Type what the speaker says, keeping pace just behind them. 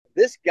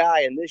this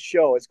guy in this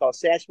show, it's called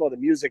Satchmo the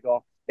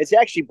Musical. It's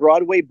actually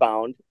Broadway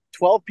bound,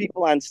 12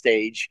 people on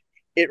stage.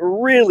 It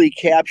really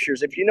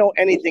captures, if you know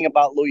anything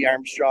about Louis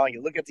Armstrong,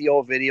 you look at the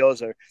old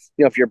videos, or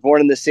if you're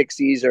born in the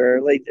 60s or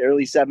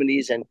early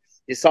 70s, and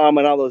you saw him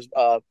on all those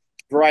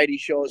variety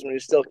shows when he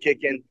was still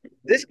kicking.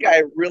 This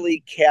guy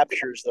really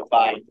captures the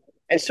vibe.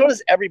 And so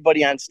does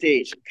everybody on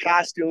stage.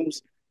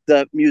 Costumes,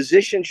 the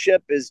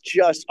musicianship is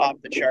just off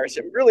the charts.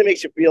 It really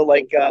makes you feel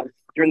like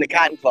you're in the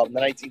Cotton Club in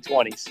the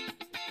 1920s.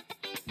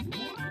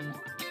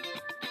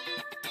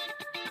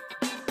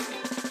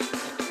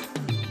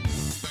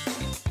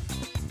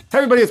 Hey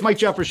everybody, it's Mike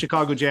Jeff for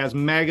Chicago Jazz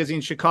Magazine,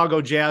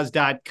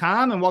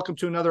 ChicagoJazz.com, and welcome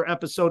to another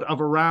episode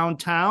of Around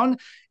Town.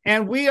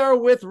 And we are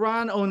with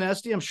Ron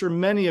Onesti. I'm sure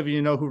many of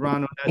you know who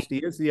Ron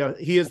Onesti is.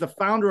 He is the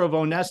founder of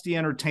Onesti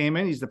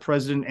Entertainment. He's the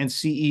president and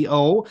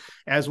CEO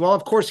as well.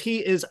 Of course, he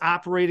is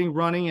operating,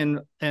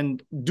 running,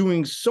 and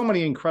doing so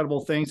many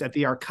incredible things at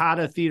the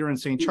Arcada Theatre in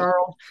St.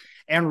 Charles.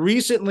 And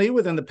recently,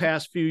 within the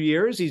past few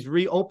years, he's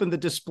reopened the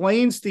Des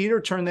Plaines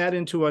Theatre, turned that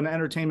into an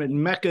entertainment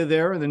mecca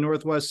there in the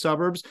northwest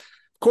suburbs.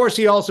 Of course,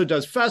 he also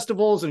does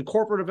festivals and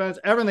corporate events,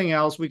 everything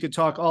else. We could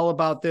talk all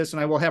about this,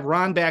 and I will have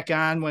Ron back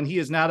on when he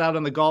is not out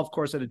on the golf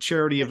course at a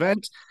charity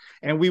event,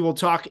 and we will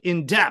talk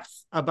in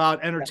depth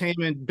about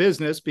entertainment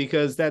business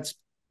because that's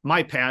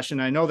my passion.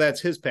 I know that's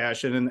his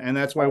passion, and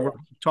that's why we're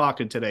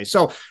talking today.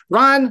 So,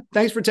 Ron,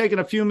 thanks for taking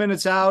a few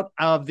minutes out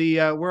of the,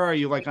 where are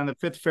you, like on the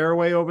fifth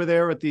fairway over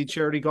there at the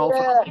charity golf?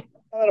 Yeah,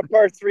 on a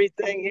par 3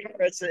 thing here.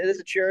 It is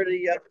a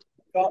charity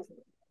golf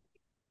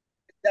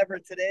endeavor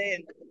today,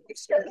 and we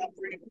started off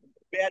pretty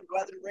bad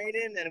weather,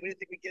 raining, and we didn't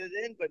think we'd get it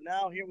in, but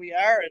now here we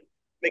are, and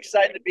I'm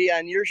excited to be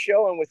on your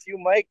show and with you,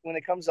 Mike. When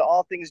it comes to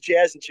all things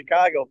jazz in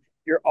Chicago,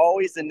 you're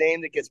always the name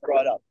that gets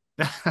brought up.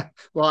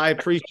 Well, I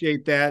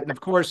appreciate that. And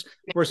of course,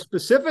 we're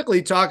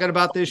specifically talking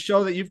about this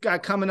show that you've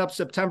got coming up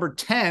September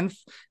 10th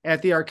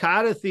at the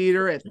Arcada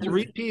Theatre at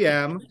 3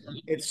 p.m.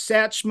 It's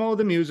Satchmo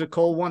the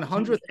Musical,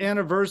 100th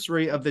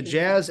anniversary of the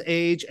Jazz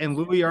Age and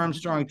Louis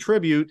Armstrong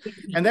tribute.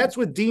 And that's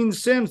with Dean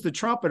Sims, the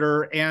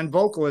trumpeter and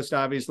vocalist,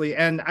 obviously.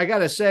 And I got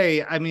to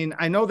say, I mean,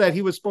 I know that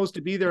he was supposed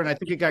to be there, and I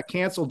think it got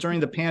canceled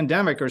during the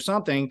pandemic or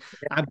something.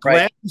 I'm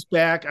glad he's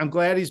back. I'm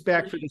glad he's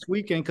back for this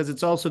weekend because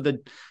it's also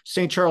the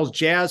St. Charles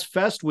Jazz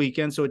Fest weekend.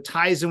 So it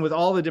ties in with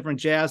all the different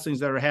jazz things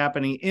that are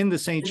happening in the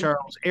St.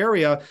 Charles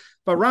area.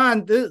 But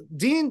Ron,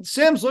 Dean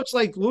Sims looks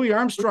like Louis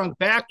Armstrong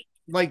back.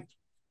 Like,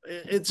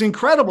 it's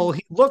incredible.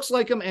 He looks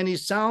like him and he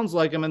sounds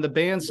like him, and the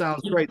band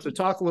sounds great. So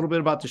talk a little bit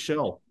about the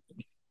show.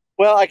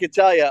 Well, I can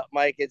tell you,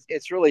 Mike,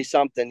 it's really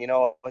something,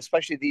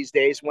 especially these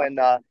days when,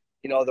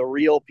 the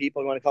real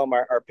people, you want to call them,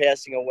 are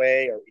passing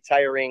away or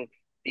retiring.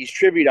 These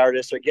tribute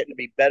artists are getting to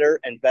be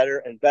better and better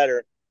and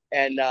better.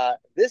 And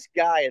this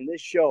guy in this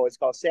show, it's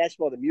called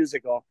Satchmo the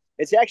Musical.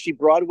 It's actually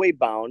Broadway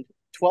bound,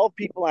 12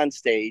 people on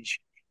stage.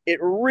 It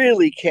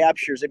really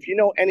captures, if you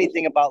know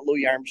anything about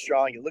Louis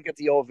Armstrong, you look at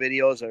the old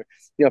videos, or,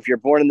 if you're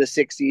born in the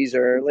 60s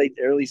or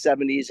early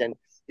 70s, and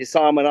you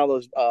saw him on all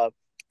those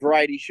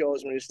variety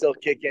shows when he was still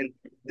kicking.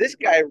 This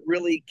guy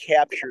really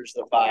captures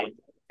the vibe.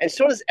 And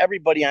so does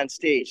everybody on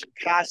stage.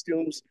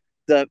 Costumes,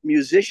 the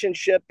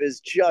musicianship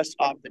is just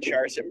off the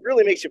charts. It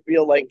really makes you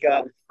feel like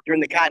you're in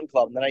the Cotton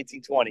Club in the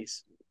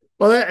 1920s.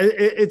 Well,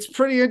 it's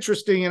pretty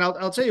interesting. And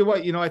I'll tell you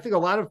what, I think a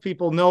lot of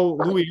people know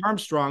Louis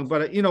Armstrong,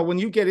 but, when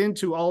you get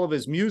into all of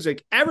his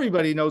music,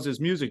 everybody knows his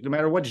music, no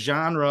matter what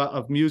genre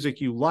of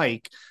music you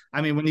like. I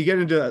mean, when you get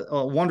into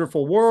A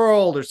Wonderful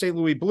World or St.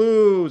 Louis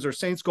Blues or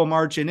Saints Go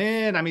Marching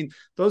In, I mean,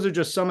 those are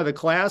just some of the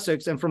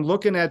classics. And from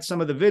looking at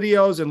some of the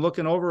videos and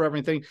looking over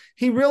everything,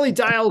 he really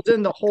dials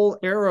in the whole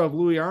era of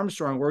Louis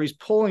Armstrong, where he's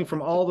pulling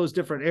from all those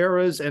different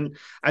eras. And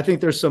I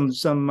think there's some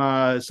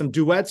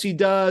duets he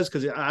does,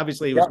 because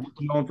obviously he was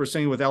known for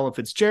singing with Ella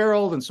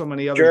Fitzgerald and so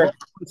many other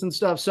vocalists and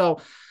stuff. So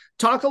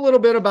talk a little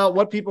bit about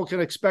what people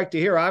can expect to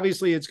hear.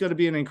 Obviously, it's going to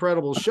be an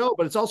incredible show,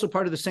 but it's also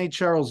part of the St.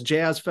 Charles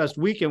Jazz Fest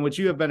weekend, which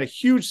you have been a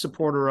huge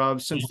supporter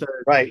of since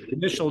the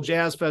initial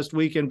Jazz Fest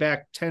weekend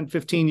back 10,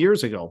 15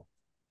 years ago.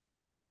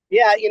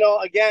 Yeah,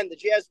 again, the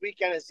Jazz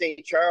Weekend in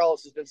St.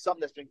 Charles has been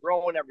something that's been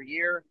growing every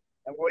year,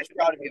 and we're always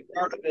proud to be a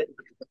part of it.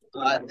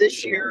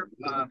 This year,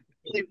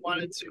 really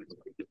wanted to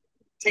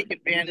take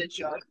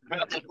advantage of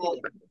kind of the whole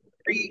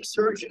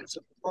resurgence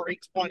of the Roaring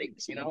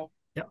 20s,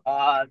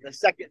 the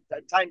second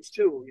times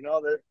two, and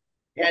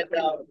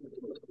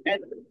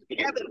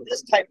having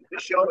this type of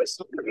a show is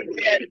something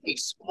we had a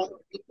small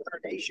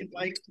incarnation,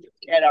 Mike,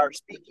 at our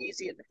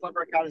speakeasy at the Club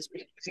Arcada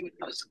Speakeasy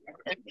with us,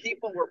 and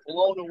people were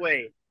blown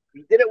away.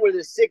 We did it with a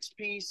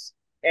 6-piece,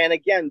 and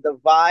again, the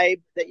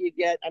vibe that you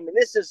get. I mean,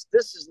 this is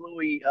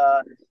Louis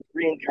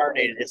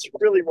reincarnated. It's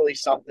really, really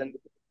something.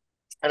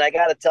 And I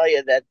got to tell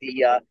you that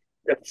the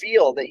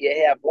feel that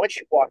you have once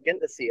you walk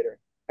into the theater.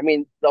 I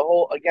mean, the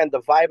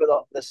vibe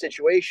of the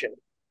situation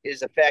is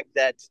the fact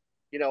that,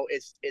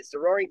 it's the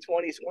Roaring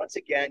 20s. Once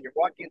again, you're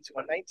walking into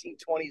a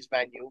 1920s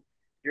venue.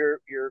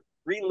 You're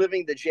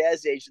reliving the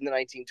Jazz Age in the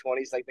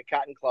 1920s, like the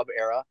Cotton Club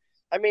era.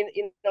 I mean,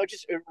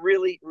 just it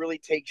really, really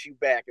takes you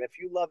back. And if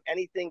you love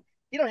anything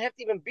you don't have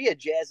to even be a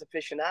jazz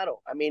aficionado.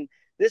 I mean,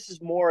 this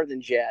is more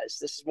than jazz.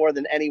 This is more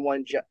than any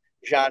one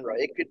genre.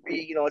 It could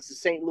be, you know, it's the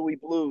St. Louis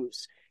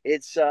blues.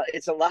 It's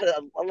a lot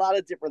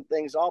of different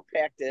things all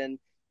packed in,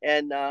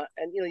 and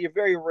you know, you're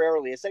very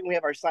rarely. It's like we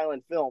have our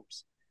silent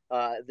films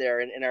there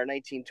in our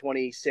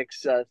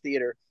 1926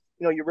 theater.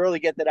 You know, you rarely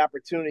get that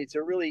opportunity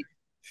to really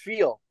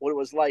feel what it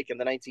was like in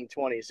the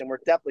 1920s, and we're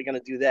definitely going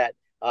to do that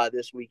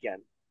this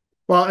weekend.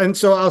 Well, and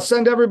so I'll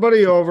send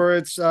everybody over.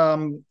 It's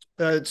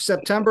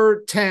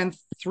September 10th,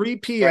 3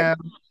 p.m.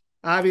 Right.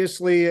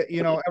 Obviously,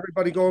 you know,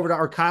 everybody go over to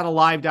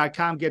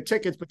arcadalive.com, get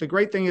tickets. But the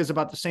great thing is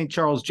about the St.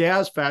 Charles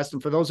Jazz Fest,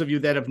 and for those of you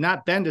that have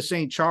not been to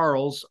St.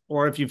 Charles,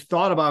 or if you've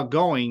thought about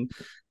going,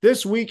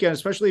 this weekend,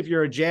 especially if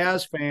you're a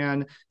jazz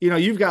fan, you know,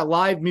 you've got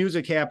live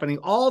music happening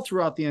all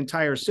throughout the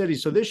entire city.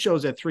 So this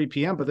show's at 3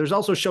 p.m., but there's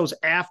also shows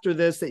after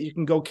this that you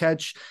can go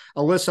catch.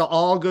 Alyssa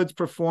Allgood's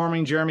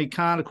performing, Jeremy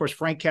Kahn, of course,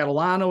 Frank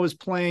Catalano is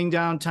playing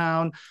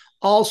downtown,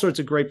 all sorts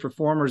of great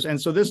performers. And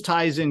so this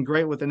ties in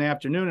great with an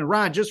afternoon. And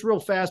Ron, just real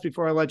fast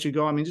before I let you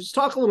go, I mean, just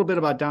talk a little bit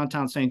about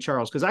downtown St.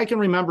 Charles, because I can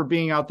remember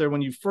being out there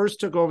when you first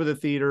took over the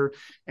theater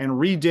and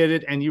redid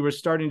it, and you were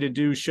starting to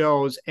do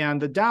shows, and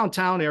the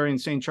downtown area in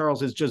St. Charles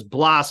has just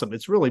blossomed.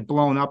 It's really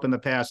blown up in the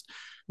past,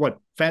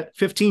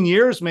 15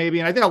 years maybe.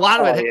 And I think a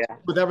lot of it has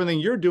with everything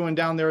you're doing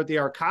down there at the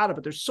Arcada,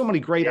 but there's so many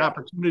great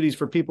opportunities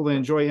for people to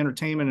enjoy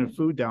entertainment and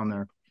food down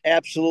there.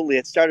 Absolutely.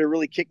 It started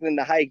really kicking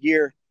into high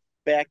gear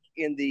back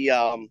in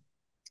the,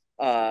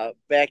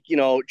 you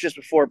know, just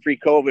before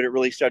pre-COVID, it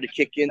really started to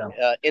kick in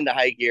into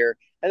high gear.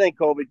 And then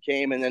COVID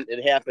came and then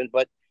it happened.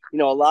 But, you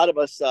know, a lot of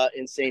us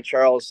in St.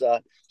 Charles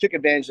took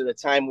advantage of the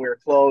time we were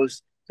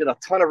closed, did a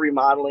ton of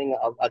remodeling,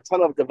 a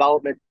ton of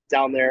development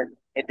down there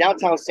in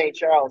downtown St.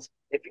 Charles.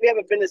 If you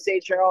haven't been to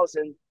St. Charles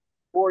in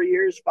 4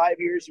 years, 5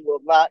 years, you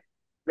will not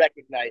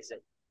recognize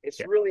it. It's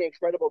really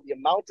incredible. The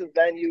amount of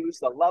venues,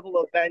 the level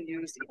of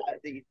venues,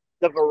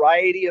 the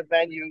variety of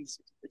venues,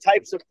 the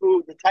types of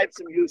food, the types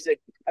of music.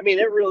 I mean,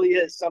 it really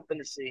is something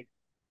to see.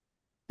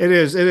 It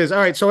is. It is. All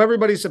right. So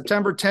everybody,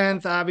 September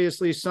 10th,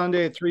 obviously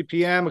Sunday at 3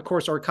 p.m. Of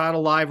course,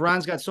 Arcada Live.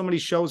 Ron's got so many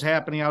shows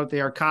happening out at the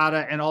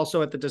Arcada and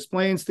also at the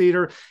Displays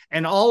Theater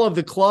and all of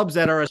the clubs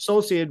that are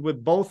associated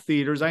with both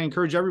theaters. I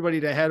encourage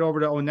everybody to head over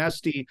to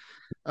Onesti,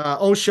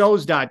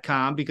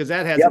 oshows.com, because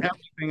that has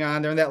everything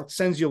on there and that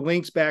sends you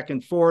links back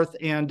and forth.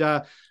 And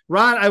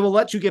Ron, I will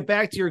let you get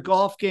back to your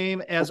golf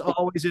game. As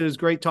always, it is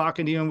great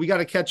talking to you. And we got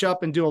to catch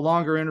up and do a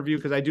longer interview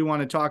because I do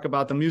want to talk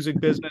about the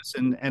music business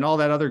and all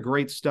that other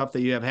great stuff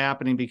that you have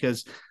happening,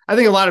 because I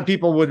think a lot of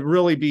people would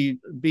really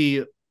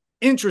be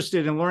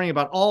interested in learning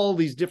about all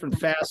these different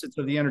facets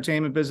of the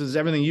entertainment business,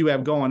 everything you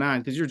have going on,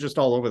 because you're just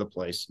all over the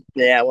place.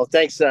 Yeah, well,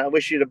 thanks. I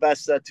wish you the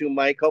best too,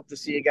 Mike. Hope to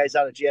see you guys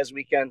out at Jazz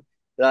Weekend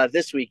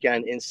this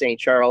weekend in St.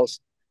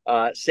 Charles.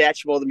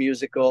 Atchmo the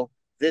Musical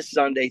this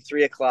Sunday,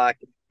 3 o'clock.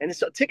 And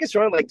tickets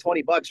are only like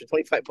 $20 or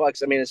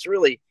 $25. I mean, it's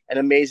really an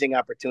amazing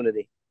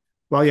opportunity.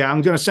 Well, yeah,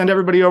 I'm going to send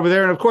everybody over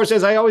there. And of course,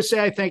 as I always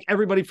say, I thank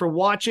everybody for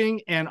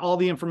watching, and all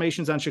the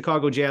information's on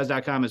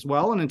chicagojazz.com as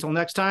well. And until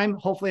next time,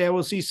 hopefully I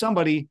will see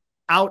somebody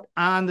out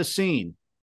on the scene.